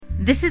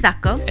This is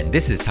Akko. And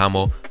this is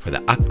Tamo for the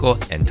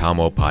Akko and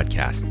Tamo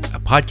podcast, a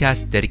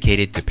podcast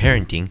dedicated to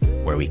parenting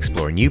where we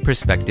explore new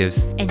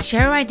perspectives and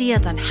share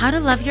ideas on how to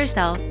love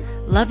yourself,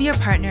 love your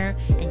partner,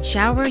 and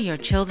shower your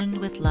children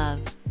with love.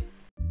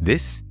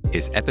 This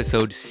is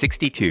episode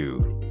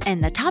 62.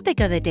 And the topic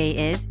of the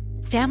day is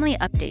family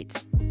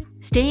updates.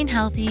 Staying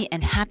healthy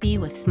and happy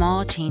with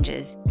small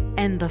changes.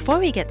 And before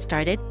we get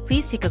started,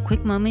 please take a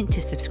quick moment to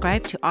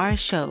subscribe to our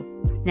show.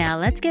 Now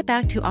let's get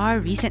back to our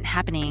recent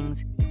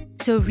happenings.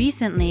 So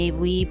recently,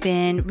 we've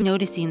been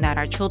noticing that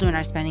our children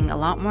are spending a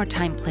lot more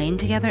time playing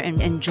together and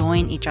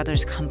enjoying each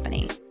other's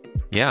company.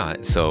 Yeah,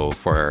 so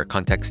for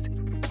context,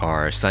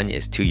 our son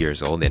is 2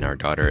 years old and our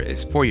daughter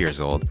is 4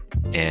 years old.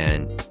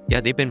 And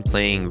yeah, they've been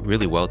playing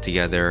really well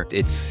together.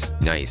 It's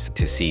nice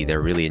to see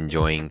they're really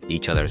enjoying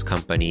each other's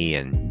company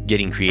and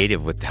getting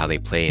creative with how they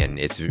play. And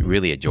it's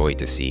really a joy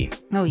to see.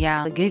 Oh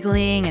yeah,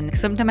 giggling. And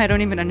sometimes I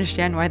don't even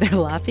understand why they're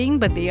laughing,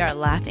 but they are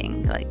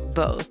laughing, like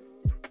both.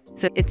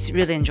 So it's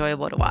really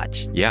enjoyable to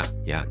watch. Yeah,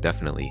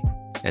 definitely.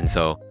 And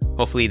so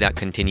hopefully that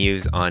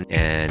continues on,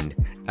 and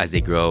as they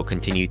grow,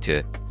 continue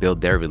to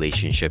build their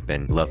relationship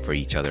and love for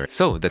each other.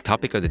 So the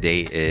topic of the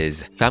day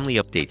is family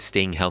updates,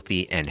 staying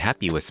healthy and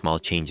happy with small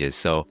changes.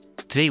 So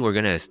today we're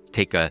going to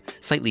take a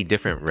slightly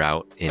different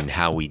route in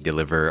how we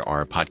deliver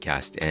our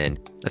podcast. And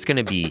that's going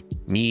to be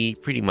me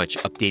pretty much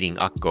updating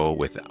Akko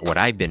with what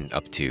I've been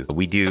up to.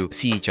 We do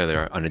see each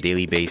other on a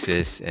daily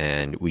basis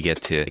and we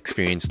get to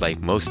experience life,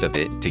 most of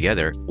it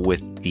together,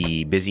 with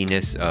the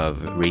busyness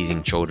of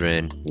raising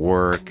children,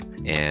 work,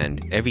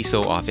 and every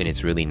so often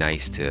it's really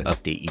nice to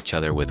update each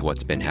other with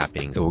what's been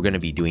happening. So we're going to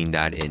be doing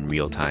that in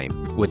real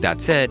time. With that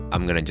said,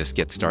 I'm going to just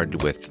get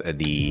started with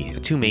the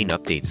two main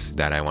updates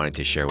that I wanted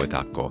to share with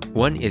Akko.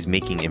 One is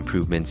making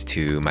improvements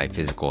to my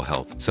physical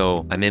health.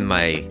 So I'm in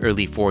my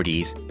early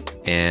 40s,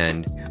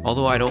 and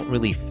although I don't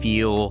really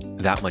feel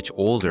that much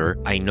older,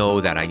 I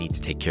know that I need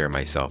to take care of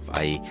myself.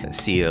 I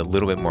see a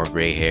little bit more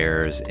gray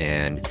hairs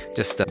and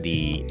just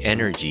the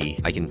energy,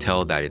 I can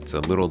tell that it's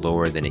a little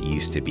lower than it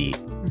used to be.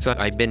 So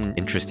I've been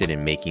interested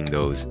in making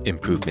those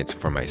improvements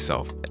for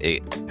myself.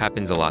 It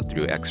happens a lot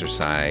through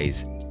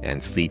exercise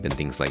and sleep and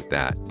things like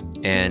that.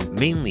 And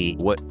mainly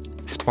what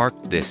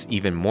sparked this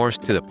even more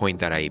to the point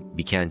that I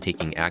began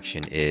taking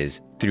action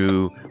is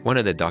through one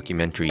of the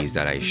documentaries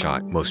that I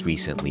shot most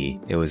recently.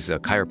 It was a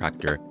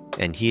chiropractor,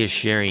 and he is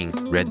sharing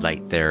red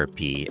light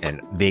therapy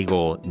and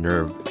vagal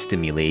nerve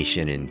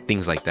stimulation and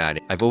things like that.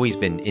 I've always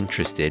been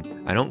interested.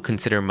 I don't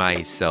consider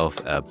myself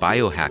a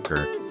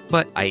biohacker,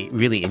 but I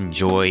really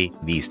enjoy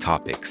these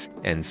topics.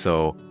 And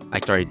so I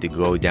started to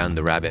go down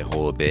the rabbit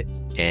hole a bit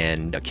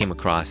and came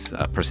across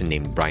a person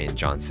named Brian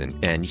Johnson.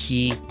 And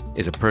he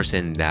is a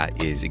person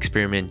that is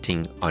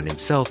experimenting on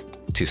himself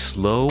to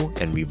slow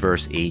and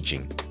reverse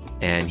aging.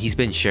 And he's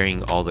been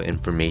sharing all the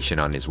information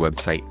on his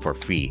website for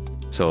free.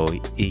 So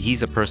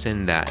he's a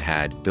person that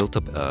had built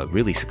up a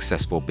really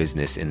successful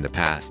business in the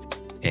past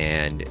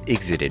and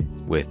exited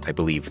with, I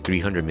believe,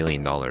 $300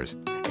 million.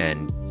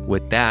 And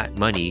with that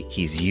money,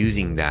 he's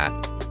using that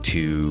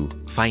to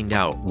find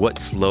out what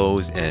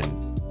slows and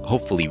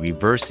hopefully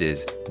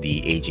reverses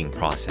the aging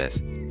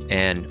process.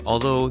 And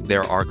although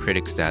there are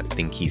critics that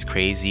think he's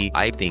crazy,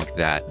 I think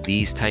that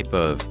these type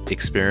of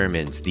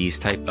experiments, these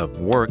type of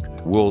work,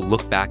 we'll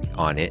look back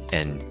on it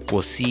and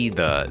we'll see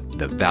the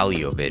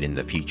value of it in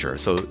the future.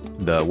 So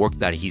the work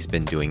that he's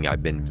been doing,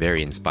 I've been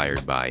very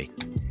inspired by.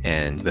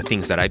 And the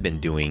things that I've been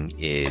doing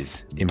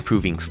is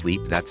improving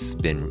sleep. That's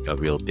been a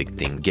real big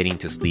thing. Getting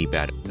to sleep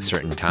at a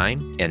certain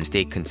time and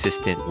stay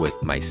consistent with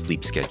my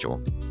sleep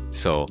schedule.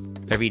 So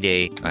every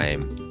day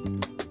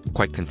I'm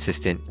quite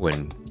consistent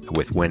when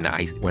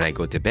I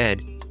go to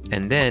bed,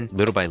 and then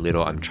little by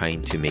little I'm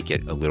trying to make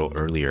it a little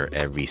earlier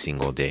every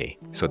single day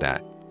so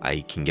that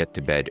I can get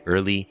to bed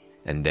early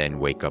and then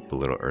wake up a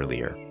little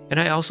earlier. And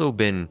I also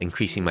been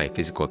increasing my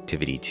physical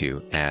activity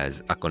too.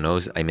 As Akko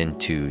knows, I'm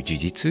into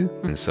jiu-jitsu,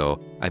 and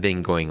so I've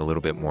been going a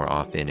little bit more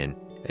often, and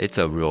it's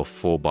a real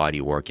full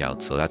body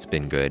workout, so that's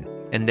been good.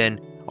 And then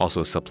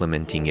also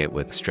supplementing it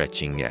with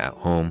stretching at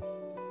home.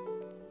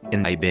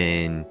 And I've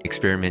been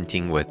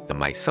experimenting with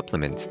my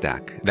supplement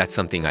stack. That's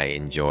something I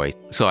enjoy.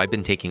 So I've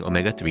been taking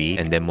omega-3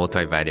 and then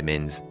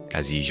multivitamins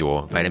as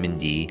usual, vitamin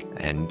D.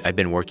 And I've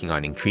been working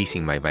on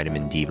increasing my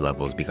vitamin D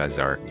levels because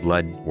our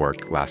blood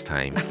work last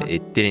time,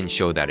 it didn't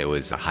show that it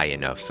was high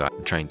enough. So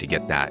I'm trying to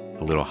get that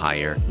a little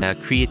higher. Now,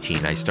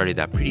 creatine, I started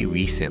that pretty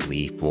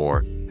recently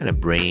for kind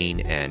of brain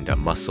and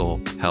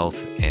muscle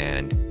health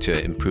and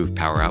to improve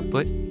power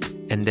output.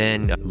 And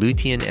then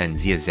lutein and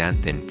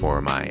zeaxanthin for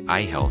my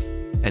eye health.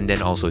 And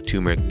then also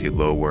turmeric to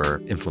lower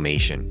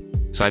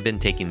inflammation. So I've been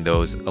taking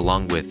those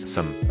along with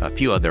a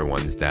few other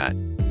ones that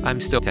I'm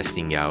still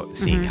testing out,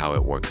 seeing how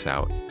it works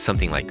out.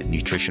 Something like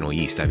nutritional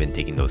yeast, I've been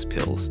taking those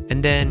pills.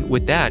 And then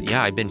with that,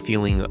 I've been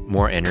feeling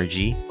more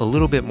energy, a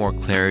little bit more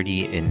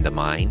clarity in the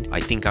mind. I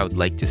think I would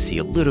like to see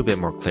a little bit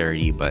more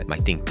clarity, but I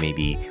think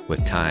maybe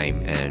with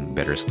time and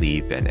better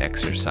sleep and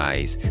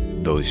exercise,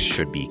 those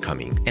should be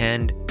coming.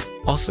 And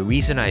also, the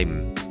reason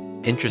I'm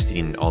interested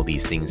in all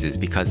these things is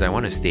because I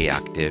want to stay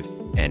active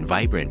and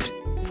vibrant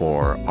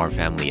for our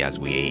family as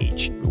we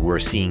age. We're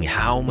seeing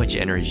how much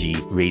energy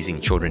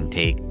raising children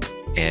take,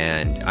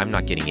 and I'm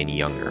not getting any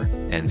younger.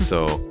 And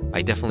so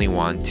I definitely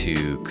want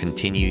to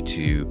continue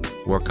to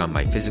work on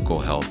my physical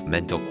health,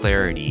 mental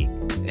clarity,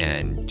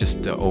 and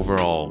just the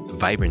overall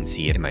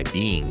vibrancy in my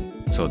being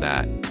so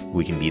that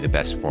we can be the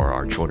best for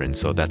our children.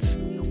 So that's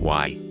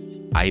why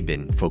I've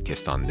been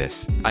focused on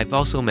this. I've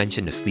also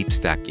mentioned a sleep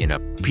stack in a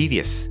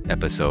previous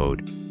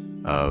episode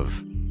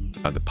of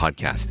the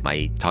podcast.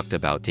 I talked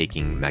about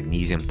taking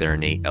magnesium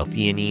threonate,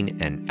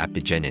 L-theanine, and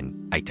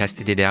apigenin. I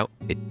tested it out.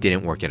 It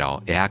didn't work at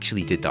all. It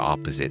actually did the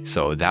opposite.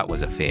 So that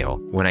was a fail.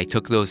 When I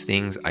took those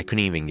things, I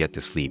couldn't even get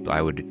to sleep.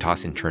 I would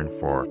toss and turn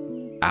for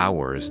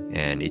hours,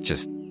 and it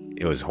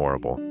was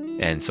horrible.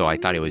 And so I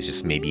thought it was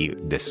just maybe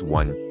this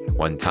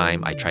one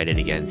time. I tried it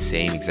again,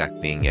 same exact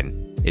thing,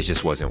 and it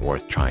just wasn't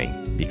worth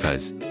trying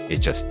because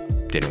it just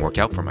didn't work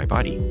out for my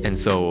body. And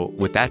so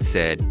with that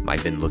said,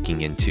 I've been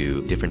looking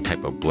into different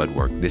type of blood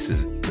work. This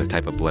is the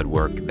type of blood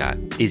work that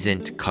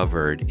isn't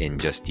covered in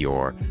just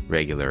your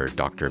regular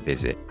doctor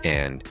visit.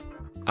 And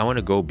I want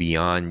to go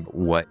beyond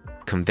what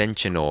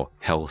conventional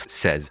health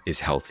says is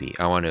healthy.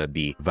 I want to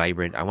be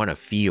vibrant. I want to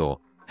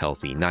feel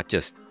healthy, not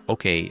just,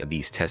 okay,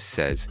 these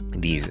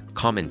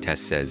common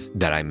tests says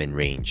that I'm in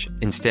range.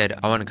 Instead,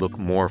 I want to look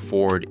more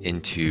forward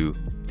into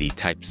the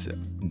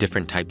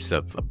different types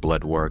of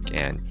blood work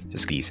and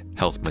just these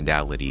health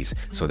modalities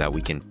so that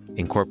we can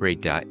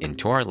incorporate that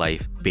into our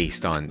life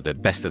based on the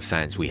best of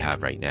science we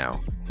have right now.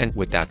 And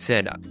with that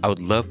said, I would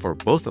love for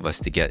both of us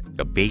to get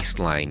a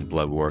baseline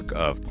blood work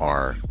of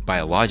our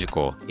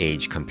biological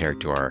age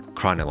compared to our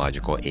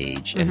chronological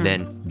age, and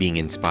then being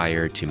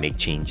inspired to make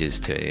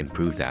changes to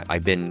improve that.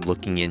 I've been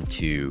looking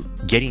into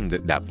getting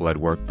that blood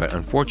work, but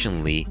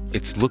unfortunately,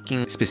 it's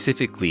looking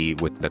specifically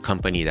with the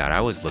company that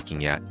I was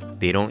looking at.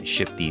 They don't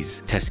ship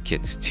these test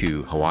kits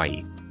to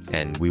Hawaii,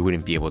 and we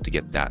wouldn't be able to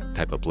get that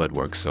type of blood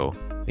work. So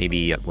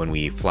maybe when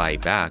we fly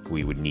back,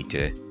 we would need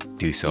to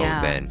do so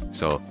then.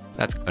 So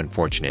that's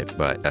unfortunate,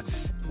 but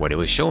that's what it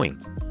was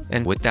showing.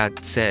 And with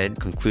that said,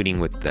 concluding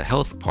with the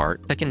health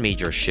part, second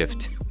major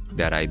shift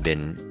that I've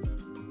been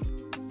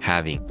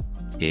having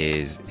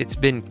is, it's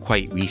been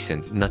quite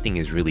recent. Nothing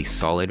is really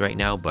solid right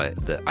now, but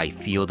I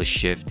feel the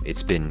shift.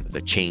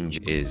 The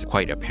change is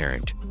quite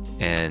apparent.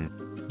 And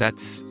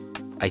that's,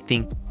 I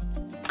think,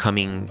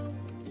 coming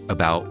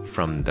about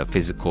from the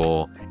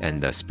physical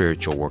and the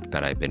spiritual work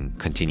that I've been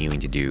continuing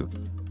to do.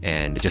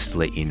 And just to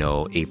let you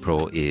know,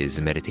 April is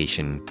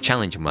meditation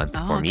challenge month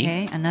for me.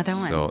 Okay, another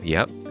one. So,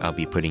 yep, I'll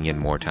be putting in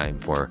more time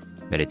for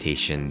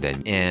meditation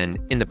then. And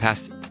in the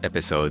past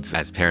episodes,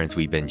 as parents,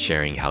 we've been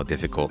sharing how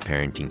difficult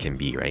parenting can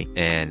be, right?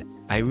 And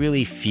I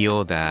really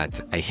feel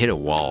that I hit a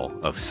wall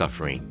of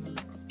suffering.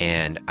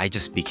 And I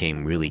just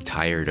became really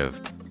tired of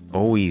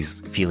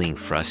always feeling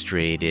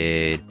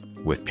frustrated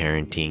with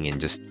parenting and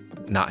just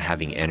not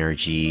having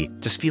energy,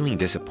 just feeling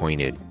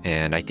disappointed.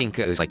 And I think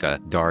it was like a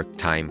dark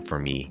time for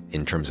me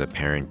in terms of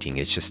parenting.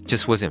 It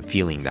just wasn't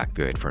feeling that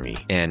good for me.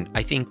 And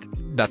I think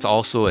that's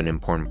also an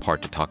important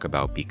part to talk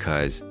about,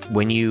 because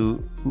when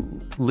you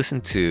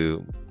listen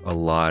to a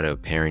lot of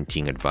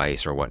parenting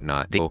advice or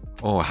whatnot, they go,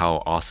 oh,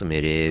 how awesome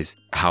it is,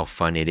 how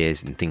fun it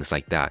is, and things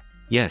like that.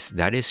 Yes,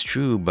 that is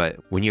true. But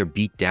when you're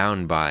beat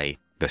down by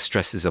the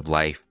stresses of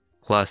life,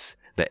 plus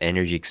the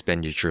energy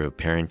expenditure of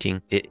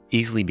parenting, it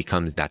easily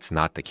becomes that's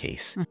not the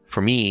case.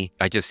 For me,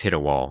 I just hit a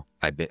wall.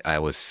 I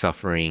was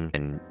suffering,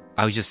 and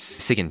I was just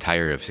sick and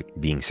tired of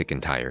being sick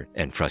and tired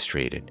and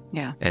frustrated.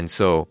 Yeah. And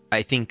so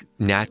I think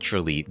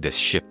naturally this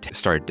shift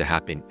started to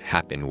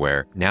happen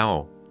where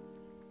now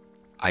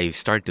I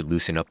started to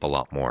loosen up a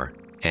lot more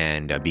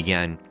and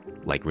began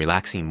like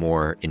relaxing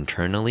more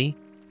internally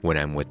when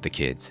I'm with the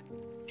kids,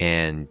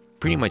 and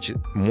pretty much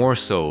more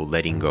so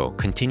letting go,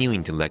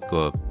 continuing to let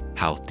go of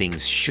how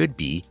things should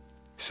be.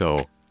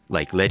 So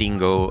like letting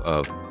go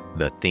of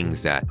the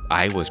things that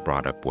I was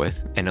brought up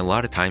with. And a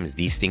lot of times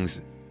these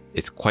things,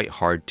 it's quite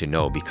hard to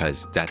know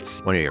because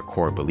that's one of your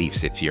core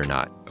beliefs if you're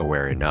not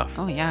aware enough.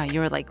 Oh yeah,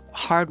 you're like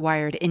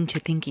hardwired into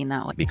thinking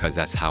that way. Because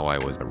that's how I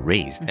was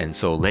raised. And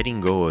so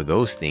letting go of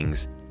those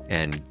things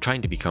and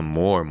trying to become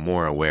more and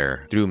more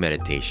aware through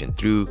meditation,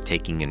 through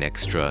taking an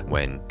extra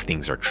when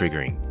things are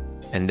triggering,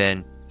 and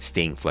then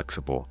staying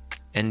flexible,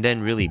 and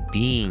then really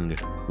being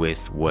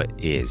with what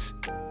is.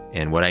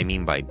 And what I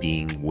mean by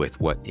being with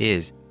what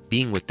is,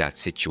 being with that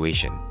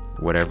situation,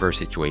 whatever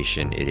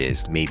situation it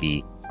is.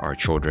 Maybe our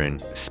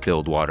children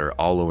spilled water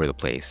all over the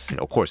place. And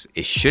of course,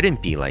 it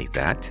shouldn't be like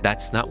that.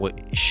 That's not what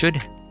it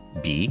should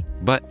be,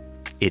 but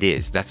it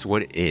is. That's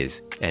what it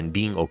is. And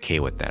being okay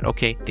with that.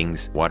 Okay,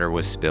 water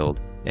was spilled,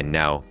 and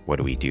now what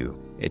do we do?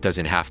 It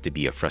doesn't have to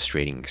be a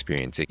frustrating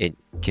experience. It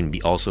can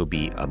also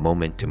be a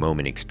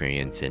moment-to-moment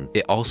experience. And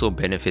it also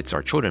benefits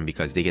our children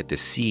because they get to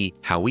see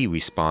how we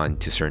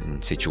respond to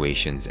certain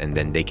situations, and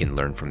then they can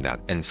learn from that.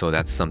 And so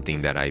that's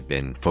something that I've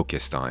been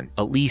focused on,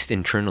 at least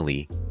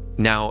internally,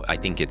 Now I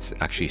think it's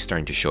actually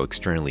starting to show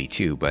externally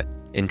too, but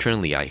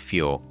internally I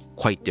feel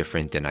quite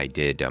different than I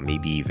did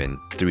maybe even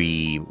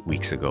 3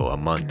 weeks ago, a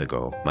month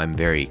ago. I'm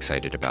very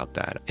excited about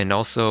that. And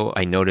also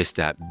I noticed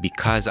that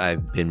because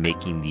I've been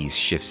making these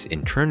shifts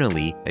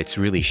internally, it's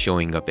really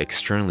showing up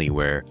externally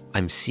where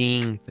I'm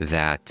seeing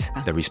that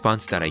the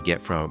response that I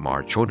get from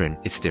our children,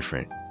 it's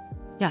different.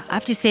 Yeah, I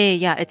have to say,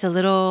 it's a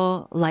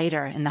little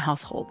lighter in the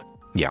household.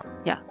 Yeah.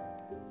 Yeah.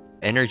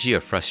 Energy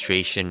of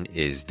frustration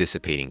is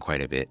dissipating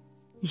quite a bit.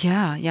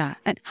 Yeah.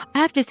 And I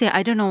have to say,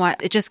 I don't know why,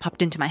 it just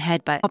popped into my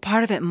head, but a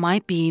part of it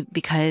might be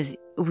because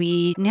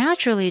we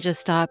naturally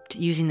just stopped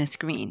using the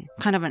screen.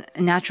 Kind of a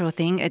natural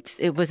thing.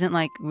 It wasn't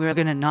like we were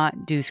going to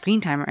not do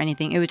screen time or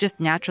anything. It was just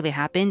naturally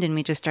happened, and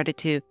we just started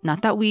to,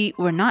 not that we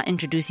were not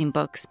introducing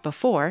books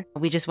before.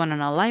 We just went on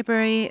a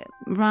library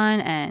run,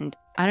 and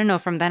I don't know,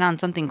 from then on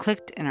something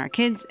clicked in our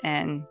kids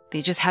and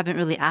they just haven't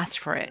really asked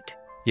for it.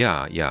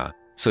 Yeah.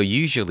 So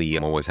usually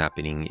what was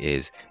happening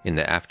is in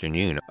the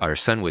afternoon, our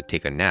son would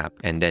take a nap,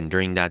 and then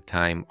during that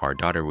time, our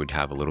daughter would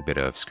have a little bit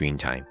of screen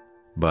time.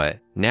 But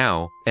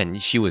now,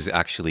 and she was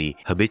actually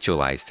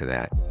habitualized to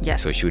that. Yeah.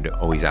 So she would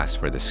always ask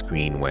for the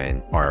screen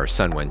when our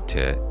son went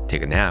to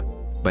take a nap.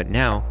 But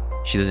now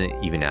she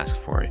doesn't even ask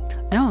for it.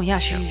 No, yeah,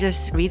 she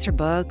just reads her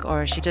book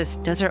or she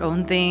just does her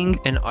own thing.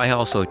 And I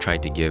also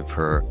tried to give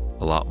her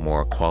a lot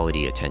more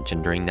quality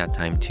attention during that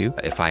time too.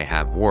 If I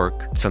have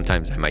work,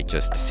 sometimes I might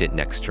just sit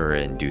next to her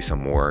and do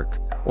some work,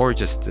 or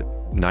just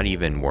not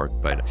even work,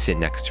 but sit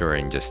next to her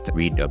and just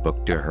read a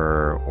book to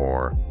her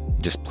or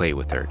just play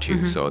with her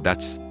too. So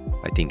that's,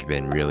 I think,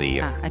 been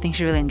really... I think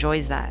she really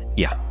enjoys that.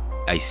 Yeah.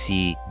 I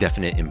see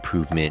definite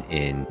improvement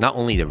in not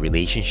only the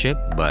relationship,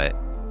 but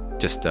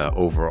just the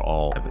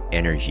overall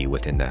energy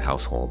within the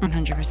household.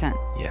 100%.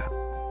 Yeah.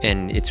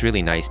 And it's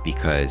really nice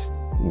because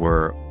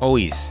we're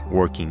always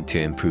working to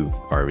improve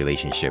our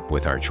relationship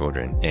with our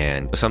children.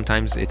 And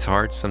sometimes it's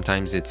hard,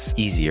 sometimes it's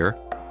easier,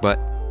 but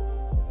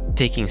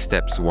taking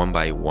steps one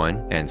by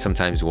one, and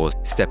sometimes we'll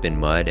step in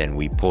mud and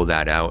we pull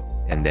that out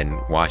and then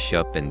wash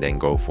up and then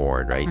go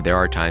forward, right? There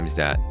are times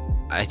that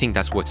I think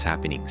that's what's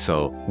happening.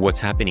 So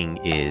what's happening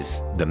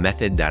is the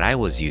method that I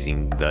was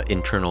using, the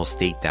internal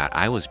state that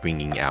I was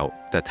bringing out,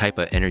 the type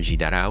of energy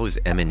that I was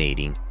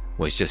emanating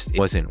it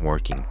wasn't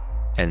working.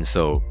 And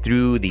so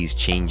through these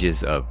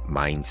changes of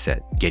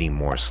mindset, getting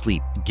more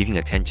sleep, giving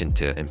attention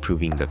to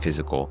improving the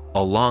physical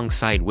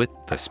alongside with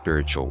the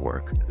spiritual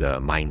work, the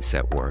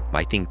mindset work,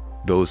 I think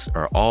those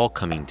are all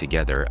coming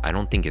together. I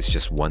don't think it's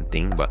just one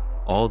thing, but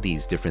all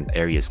these different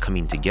areas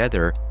coming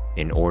together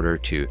in order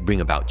to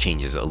bring about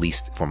changes, at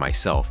least for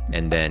myself.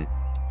 And then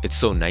it's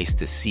so nice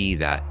to see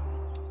that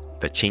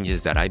the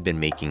changes that I've been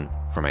making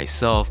for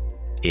myself,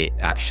 it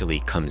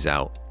actually comes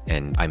out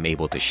and I'm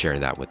able to share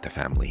that with the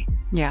family.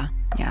 Yeah.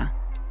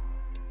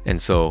 And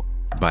so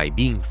by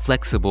being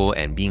flexible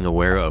and being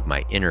aware of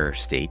my inner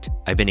state,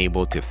 I've been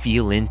able to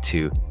feel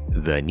into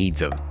the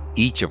needs of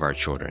each of our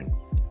children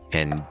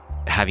and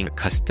having a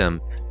custom,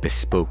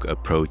 bespoke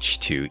approach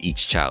to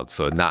each child.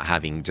 So not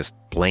having just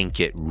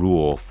blanket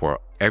rule for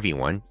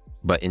everyone,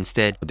 but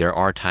instead there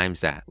are times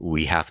that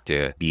we have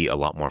to be a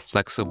lot more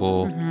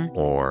flexible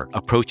or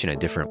approach in a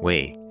different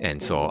way.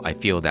 And so I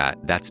feel that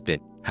that's been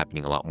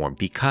happening a lot more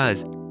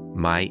because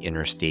my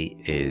inner state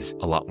is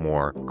a lot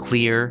more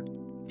clear.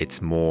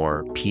 It's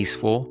more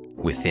peaceful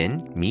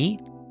within me.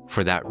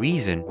 For that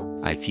reason,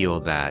 I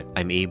feel that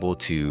I'm able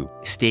to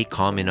stay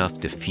calm enough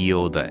to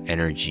feel the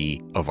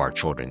energy of our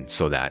children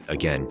so that,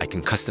 again, I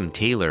can custom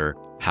tailor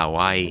how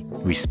I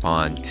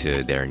respond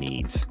to their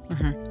needs.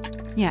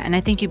 Yeah, and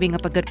I think you bring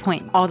up a good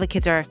point. All the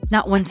kids are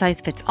not one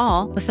size fits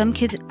all, but some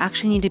kids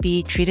actually need to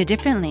be treated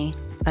differently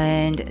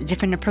and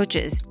different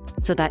approaches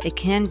so that it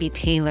can be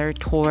tailored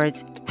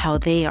towards how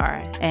they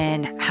are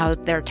and how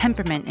their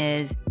temperament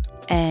is.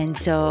 And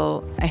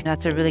so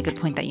that's a really good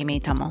point that you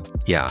made, Tomo.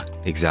 Yeah,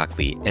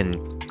 exactly. And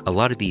a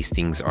lot of these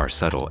things are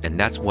subtle. And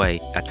that's why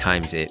at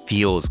times it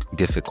feels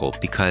difficult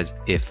because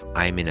if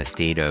I'm in a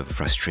state of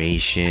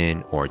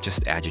frustration or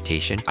just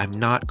agitation, I'm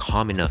not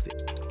calm enough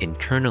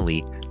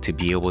internally to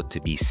be able to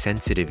be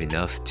sensitive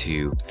enough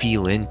to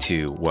feel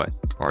into what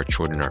our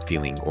children are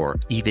feeling or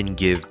even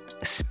give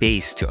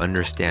space to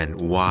understand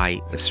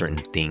why a certain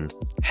thing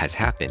has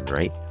happened,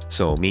 right?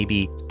 So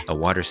maybe a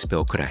water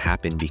spill could have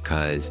happened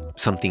because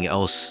something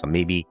else,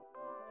 maybe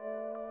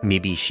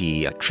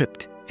she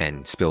tripped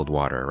and spilled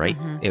water, right?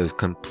 It was a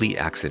complete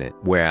accident.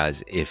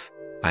 Whereas if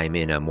I'm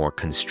in a more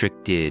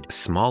constricted,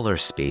 smaller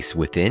space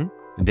within,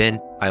 then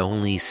I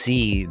only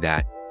see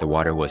that the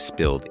water was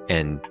spilled.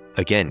 And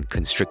again,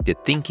 constricted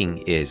thinking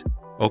is,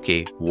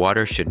 okay,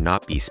 water should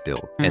not be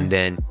spilled. And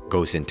then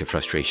goes into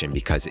frustration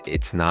because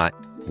it's not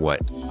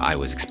what I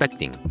was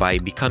expecting. By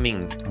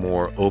becoming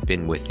more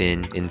open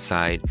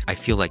inside, I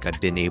feel like I've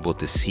been able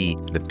to see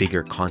the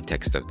bigger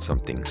context of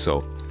something.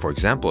 So, for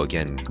example,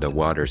 again, the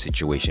water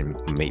situation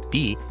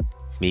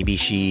maybe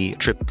she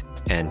tripped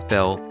and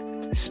fell,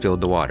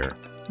 spilled the water.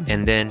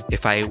 And then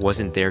if I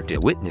wasn't there to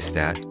witness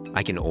that,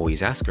 I can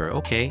always ask her,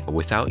 okay,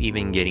 without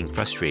even getting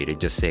frustrated,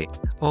 just say,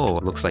 oh,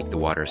 it looks like the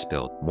water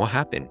spilled. What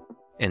happened?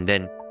 And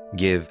then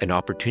give an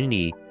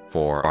opportunity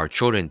for our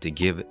children to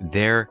give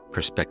their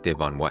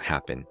perspective on what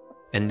happened.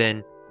 And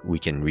then we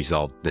can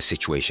resolve the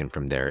situation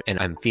from there. And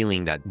I'm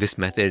feeling that this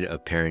method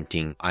of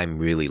parenting, I'm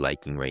really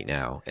liking right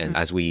now. And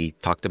as we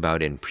talked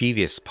about in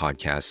previous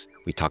podcasts,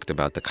 we talked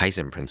about the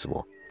Kaizen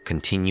principle,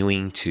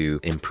 continuing to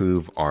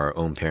improve our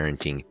own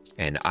parenting.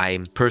 And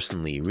I'm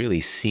personally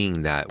really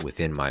seeing that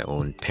within my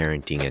own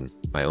parenting and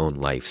my own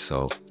life.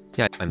 So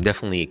yeah, I'm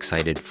definitely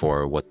excited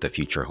for what the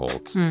future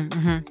holds.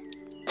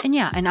 And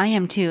yeah, and I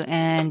am too.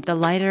 And the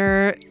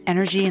lighter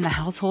energy in the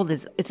household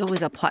it's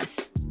always a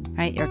plus,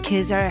 right? Your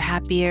kids are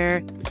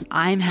happier.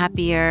 I'm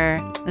happier.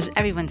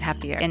 Everyone's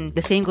happier. And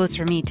the same goes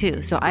for me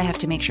too. So I have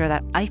to make sure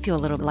that I feel a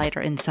little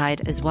lighter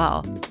inside as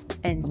well.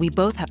 And we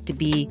both have to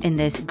be in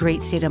this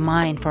great state of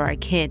mind for our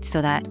kids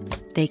so that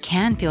they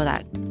can feel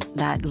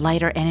that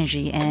lighter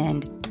energy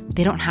and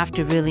they don't have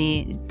to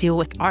really deal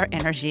with our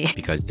energy.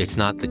 Because it's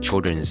not the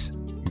children's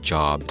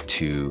job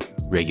to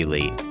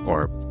regulate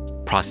or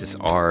process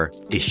our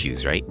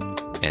issues, right?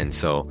 And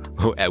so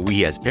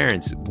we as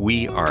parents,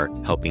 we are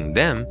helping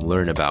them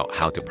learn about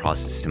how to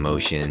process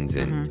emotions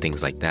and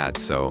things like that.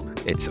 So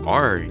it's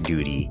our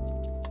duty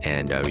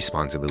and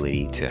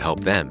responsibility to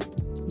help them.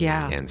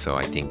 Yeah. And so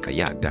I think,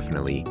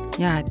 definitely.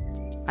 Yeah,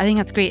 I think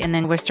that's great. And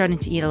then we're starting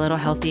to eat a little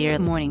healthier.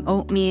 Morning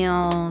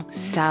oatmeal,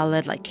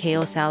 salad, like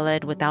kale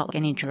salad without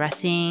any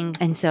dressing.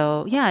 And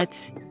so, yeah,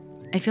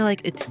 I feel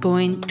like it's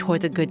going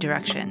towards a good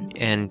direction.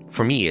 And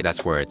for me,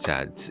 that's where it's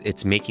at.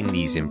 It's making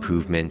these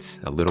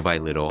improvements little by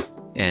little.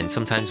 And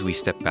sometimes we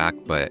step back,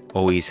 but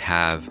always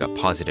have a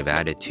positive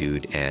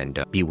attitude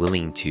and be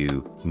willing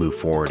to move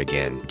forward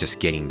again. Just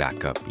getting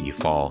back up. You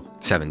fall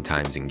 7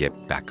 times and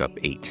get back up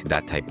 8.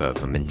 That type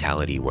of a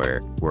mentality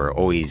where we're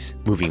always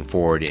moving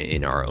forward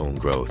in our own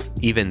growth,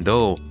 even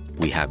though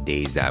we have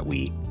days that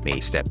we may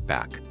step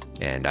back.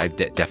 And I've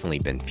definitely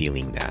been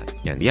feeling that.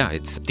 And yeah,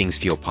 things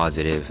feel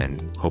positive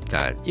and hope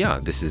that,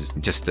 this is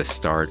just the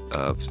start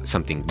of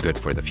something good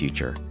for the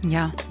future.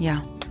 Yeah.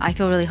 I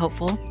feel really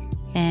hopeful.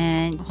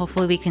 And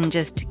hopefully we can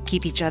just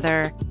keep each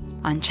other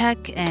on check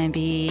and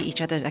be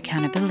each other's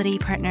accountability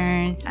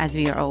partners as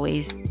we are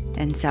always.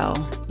 And so,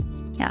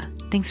 yeah,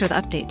 thanks for the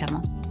update,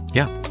 Damo.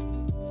 Yeah,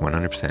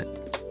 100%.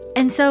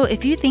 And so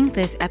if you think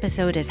this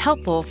episode is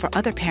helpful for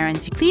other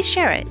parents, please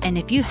share it. And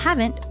if you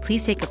haven't,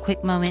 please take a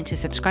quick moment to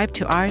subscribe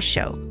to our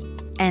show.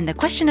 And the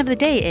question of the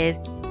day is,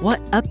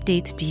 what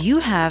updates do you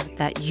have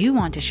that you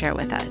want to share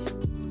with us?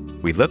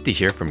 We'd love to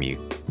hear from you.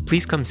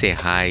 Please come say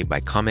hi by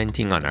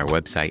commenting on our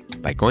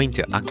website by going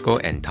to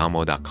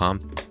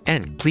akkoandtamo.com,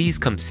 and please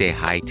come say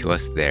hi to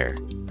us there.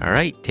 All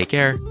right, take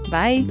care.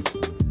 Bye.